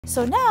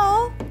So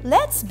now,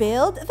 let's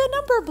build the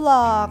number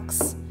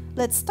blocks.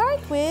 Let's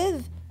start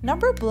with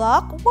number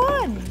block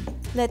 1.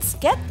 Let's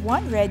get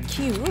one red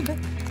cube,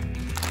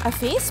 a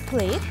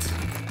faceplate,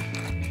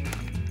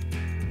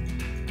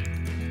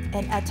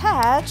 and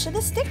attach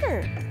the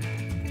sticker.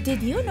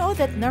 Did you know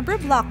that number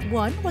block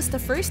 1 was the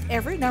first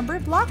ever number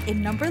block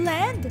in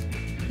Numberland?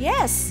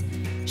 Yes,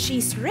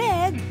 she's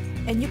red,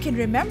 and you can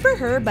remember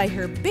her by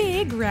her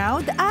big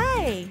round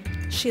eye.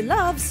 She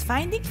loves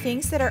finding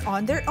things that are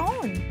on their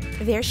own.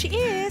 There she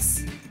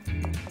is.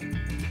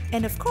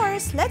 And of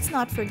course, let's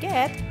not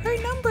forget her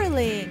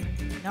numberling,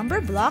 number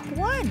block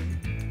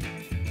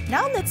 1.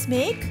 Now let's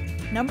make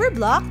number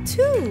block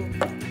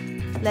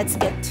 2. Let's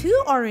get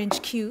 2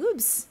 orange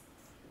cubes,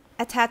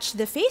 attach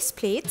the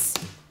faceplates,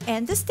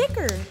 and the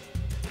sticker.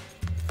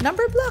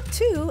 Number block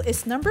 2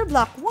 is number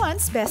block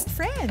 1's best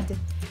friend,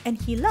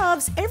 and he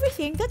loves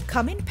everything that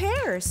come in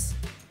pairs.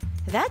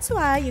 That's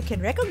why you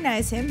can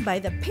recognize him by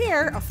the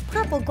pair of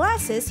purple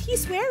glasses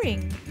he's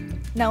wearing.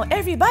 Now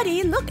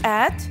everybody look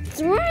at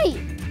 3.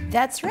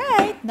 That's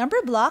right, number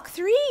block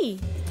 3.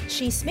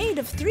 She's made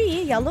of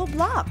 3 yellow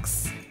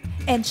blocks.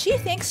 And she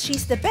thinks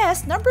she's the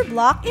best number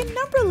block in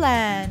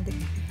Numberland.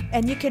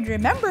 And you can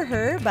remember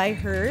her by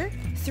her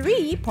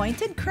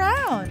 3-pointed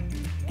crown.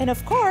 And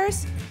of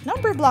course,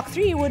 number block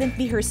 3 wouldn't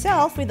be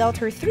herself without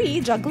her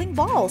 3 juggling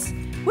balls,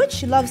 which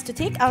she loves to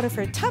take out of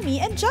her tummy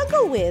and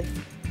juggle with.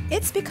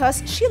 It's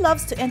because she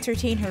loves to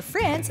entertain her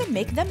friends and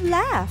make them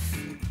laugh.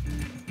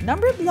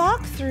 Number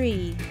block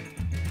 3.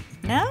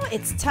 Now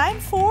it's time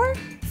for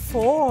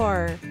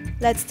 4.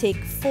 Let's take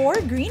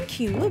 4 green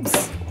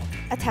cubes,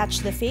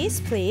 attach the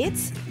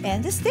faceplates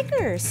and the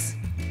stickers.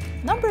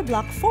 Number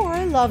block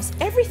 4 loves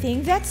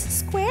everything that's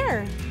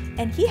square,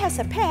 and he has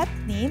a pet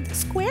named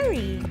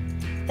Squarey.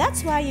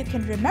 That's why you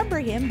can remember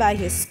him by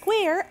his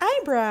square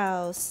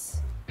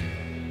eyebrows.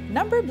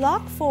 Number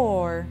block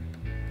 4.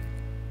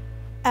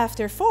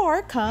 After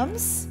 4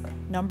 comes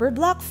number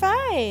block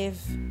 5.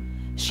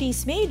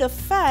 She's made of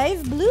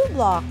 5 blue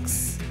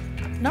blocks.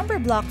 Number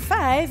block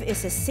 5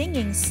 is a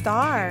singing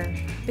star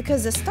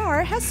because the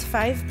star has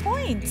 5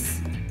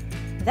 points.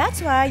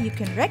 That's why you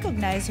can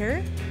recognize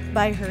her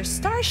by her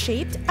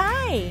star-shaped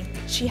eye.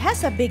 She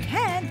has a big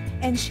hand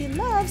and she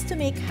loves to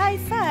make high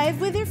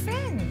five with her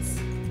friends.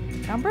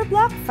 Number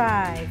block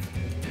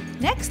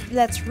 5. Next,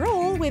 let's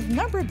roll with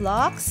number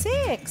block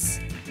 6.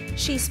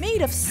 She's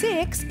made of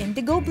 6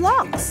 indigo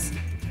blocks.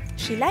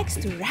 She likes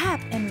to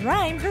rap and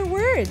rhyme her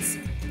words,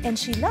 and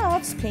she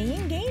loves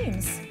playing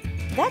games.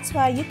 That's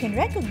why you can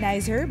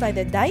recognize her by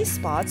the dye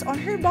spots on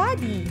her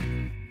body.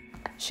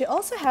 She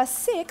also has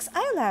 6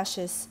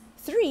 eyelashes,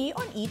 3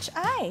 on each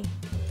eye.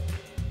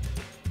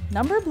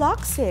 Number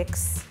block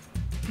 6.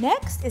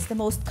 Next is the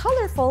most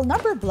colorful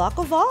number block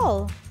of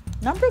all,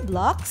 number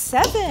block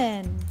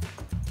 7.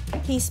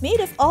 He's made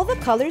of all the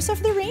colors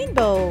of the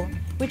rainbow,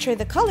 which are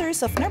the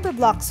colors of number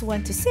blocks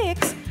 1 to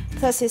 6,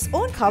 plus his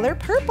own color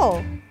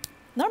purple.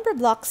 Number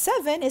block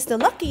 7 is the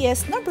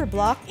luckiest number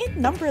block in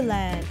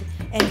Numberland,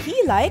 and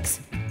he likes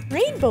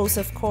rainbows,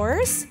 of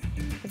course.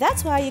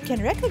 That's why you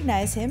can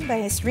recognize him by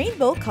his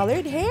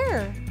rainbow-colored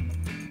hair.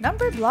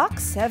 Number block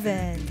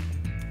 7.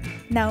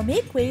 Now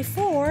make way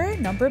for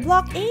number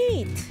block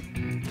 8.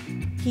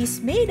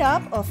 He's made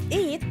up of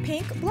 8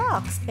 pink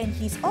blocks, and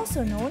he's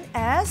also known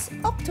as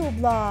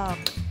Octoblock.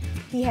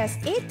 He has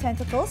 8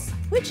 tentacles,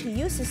 which he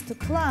uses to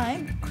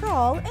climb,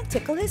 crawl, and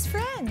tickle his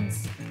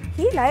friends.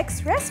 He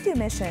likes rescue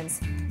missions.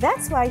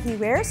 That's why he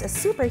wears a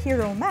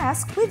superhero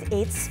mask with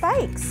 8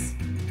 spikes.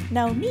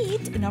 Now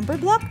meet number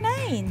block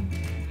 9.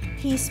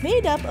 He's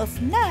made up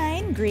of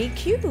 9 gray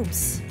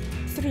cubes,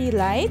 3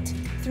 light,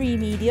 3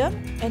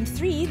 medium, and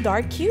 3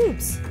 dark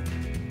cubes.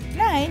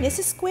 9 is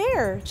a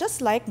square,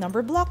 just like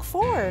number block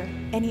 4,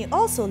 and he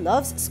also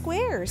loves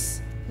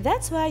squares.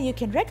 That's why you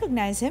can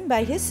recognize him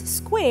by his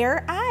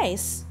square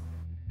eyes.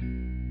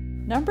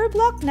 Number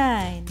block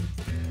 9.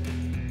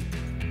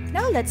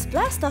 Now let's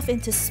blast off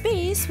into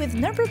space with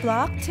number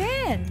block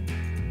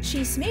 10.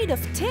 She's made of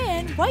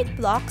 10 white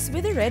blocks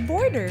with a red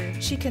border.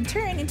 She can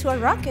turn into a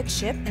rocket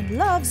ship and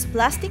loves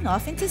blasting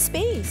off into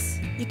space.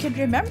 You can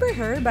remember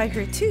her by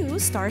her 2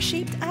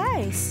 star-shaped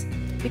eyes,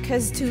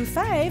 because 2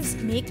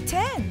 5s make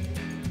 10.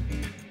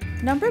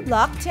 Number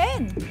block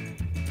 10.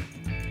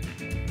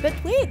 But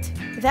wait,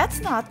 that's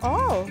not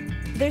all.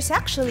 There's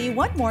actually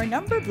one more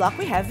number block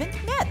we haven't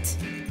met.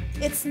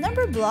 It's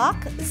number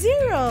block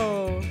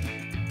 0.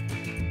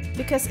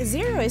 Because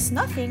 0 is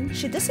nothing,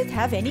 she doesn't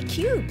have any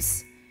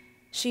cubes.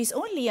 She's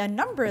only a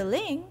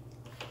numberling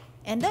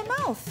and a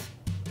mouth.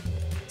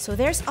 So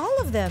there's all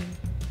of them.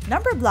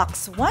 Number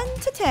blocks 1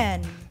 to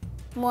 10.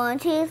 1,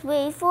 2,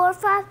 3, 4,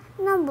 5.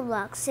 Number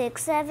blocks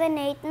 6, 7,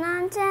 8,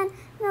 9, 10.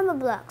 Number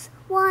blocks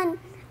 1.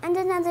 And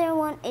another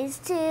one is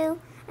 2.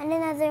 And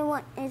another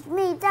one is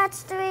me,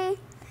 that's 3.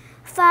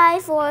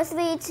 5, 4,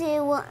 3,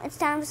 2, 1. It's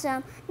time for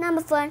some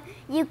number fun.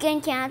 You can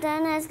count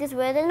on us because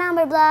we're the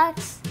number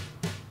blocks.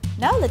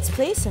 Now let's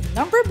play some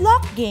number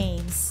block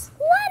games.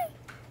 1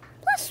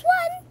 plus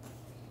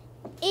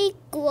 1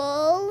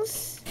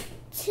 equals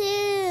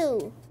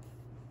 2.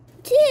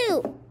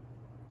 2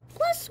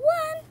 plus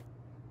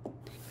 1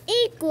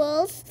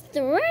 equals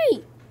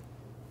 3.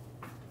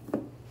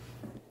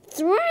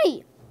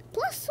 3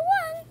 plus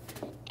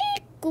 1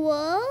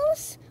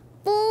 equals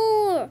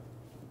 4.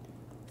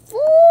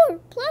 4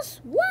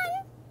 plus 1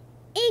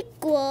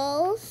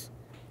 equals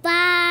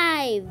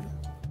 5.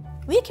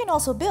 We can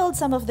also build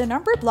some of the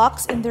number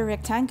blocks in the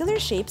rectangular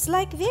shapes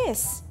like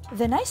this.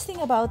 The nice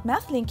thing about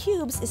MathLink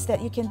Cubes is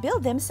that you can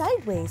build them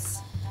sideways.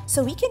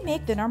 So we can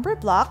make the number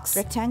blocks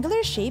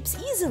rectangular shapes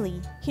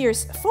easily.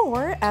 Here's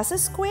 4 as a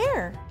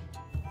square.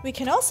 We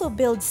can also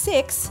build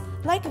 6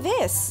 like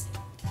this,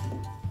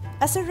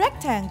 as a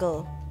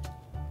rectangle.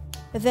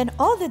 Then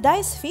all the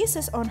dice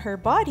faces on her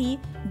body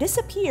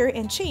disappear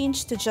and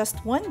change to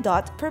just 1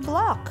 dot per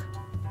block.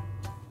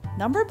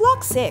 Number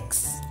block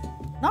 6.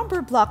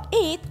 Number block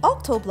 8,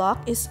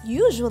 Octoblock, is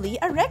usually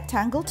a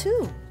rectangle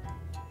too.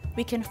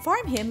 We can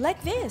form him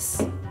like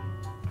this.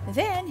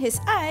 Then his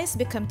eyes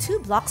become 2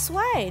 blocks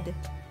wide.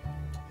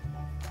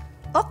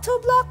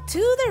 Octoblock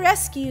to the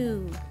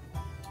rescue!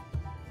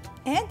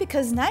 And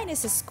because 9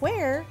 is a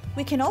square,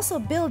 we can also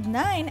build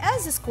 9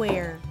 as a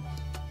square.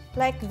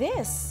 Like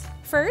this.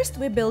 First,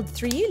 we build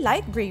 3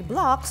 light gray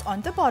blocks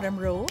on the bottom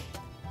row.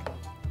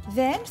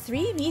 Then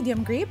 3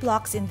 medium gray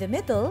blocks in the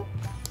middle.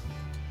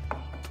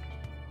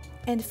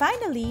 And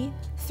finally,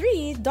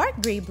 3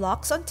 dark gray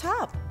blocks on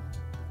top.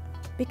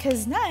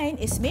 Because 9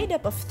 is made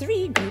up of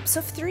 3 groups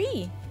of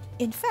 3.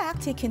 In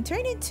fact, he can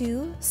turn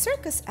into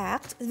circus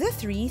act the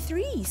 3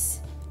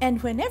 threes.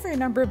 And whenever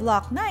number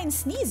block 9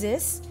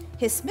 sneezes,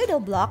 his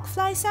middle block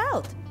flies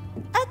out.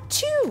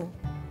 Achoo!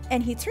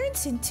 And he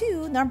turns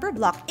into number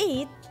block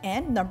 8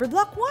 and number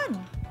block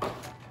 1.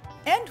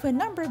 And when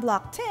number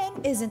block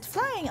 10 isn't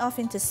flying off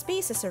into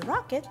space as a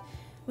rocket,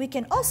 we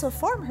can also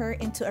form her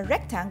into a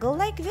rectangle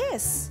like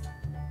this.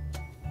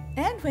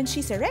 And when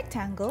she's a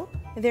rectangle,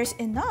 there's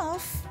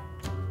enough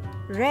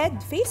red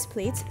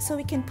faceplates so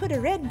we can put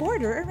a red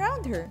border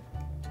around her.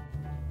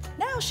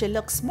 Now she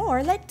looks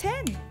more like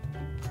 10.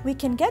 We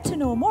can get to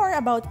know more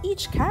about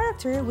each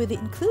character with the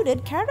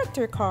included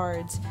character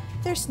cards.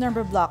 There's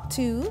number block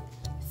 2,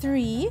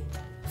 3,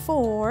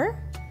 4,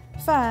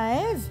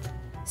 5,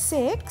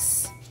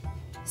 6,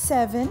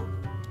 7,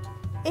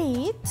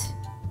 8,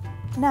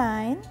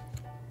 9,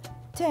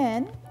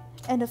 10,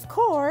 and of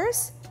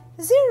course,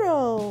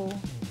 0.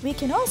 We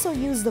can also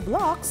use the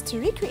blocks to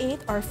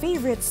recreate our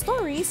favorite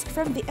stories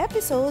from the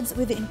episodes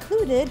with the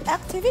included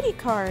activity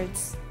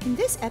cards. In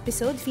this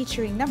episode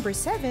featuring number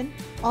 7,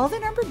 all the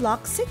number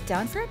blocks sit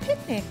down for a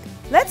picnic.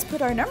 Let's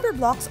put our number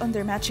blocks on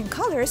their matching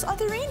colors on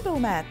the rainbow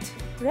mat.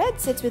 Red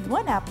sits with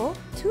 1 apple,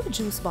 2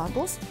 juice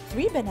bottles,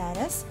 3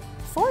 bananas,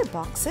 4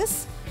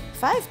 boxes,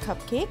 5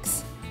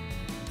 cupcakes,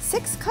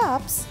 6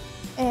 cups,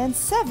 and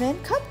 7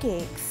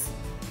 cupcakes.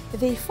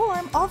 They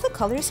form all the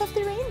colors of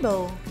the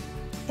rainbow.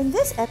 In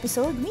this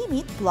episode, we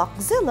meet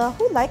Blockzilla,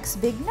 who likes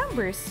big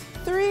numbers.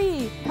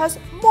 3 has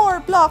more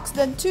blocks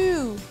than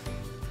 2.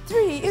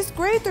 3 is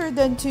greater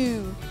than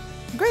 2.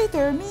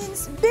 Greater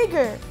means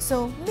bigger,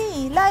 so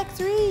me like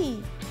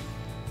 3.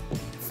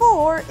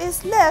 4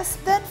 is less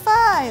than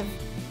 5.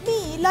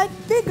 Me like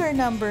bigger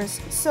numbers,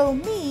 so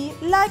me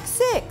like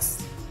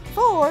 6.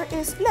 4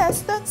 is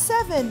less than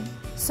 7,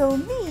 so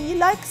me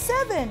like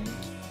 7.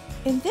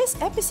 In this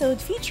episode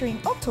featuring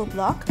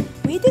Octoblock,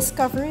 we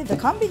discover the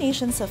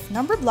combinations of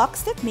number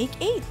blocks that make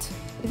 8.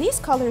 These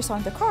colors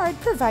on the card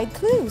provide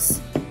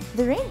clues.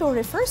 The rainbow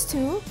refers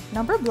to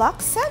number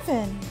block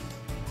 7.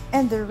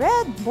 And the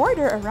red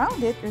border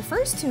around it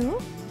refers to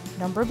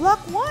number block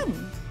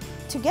 1.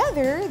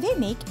 Together, they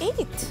make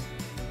 8.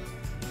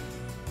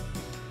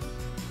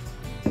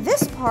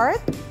 This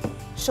part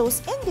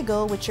shows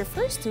indigo, which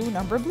refers to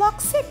number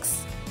block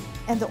 6.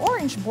 And the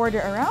orange border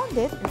around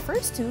it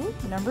refers to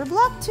number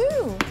block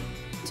 2.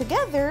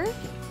 Together,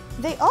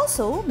 they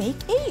also make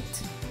 8.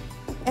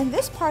 And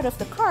this part of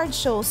the card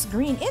shows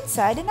green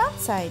inside and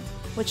outside,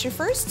 which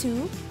refers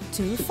to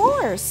 2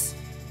 4s,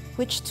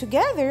 which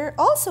together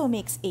also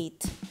makes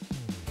 8.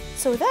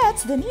 So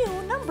that's the new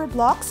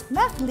Numberblocks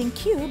MathLink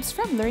Cubes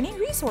from Learning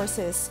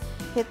Resources.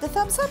 Hit the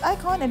thumbs up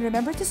icon and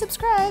remember to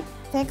subscribe.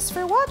 Thanks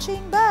for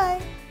watching.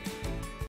 Bye!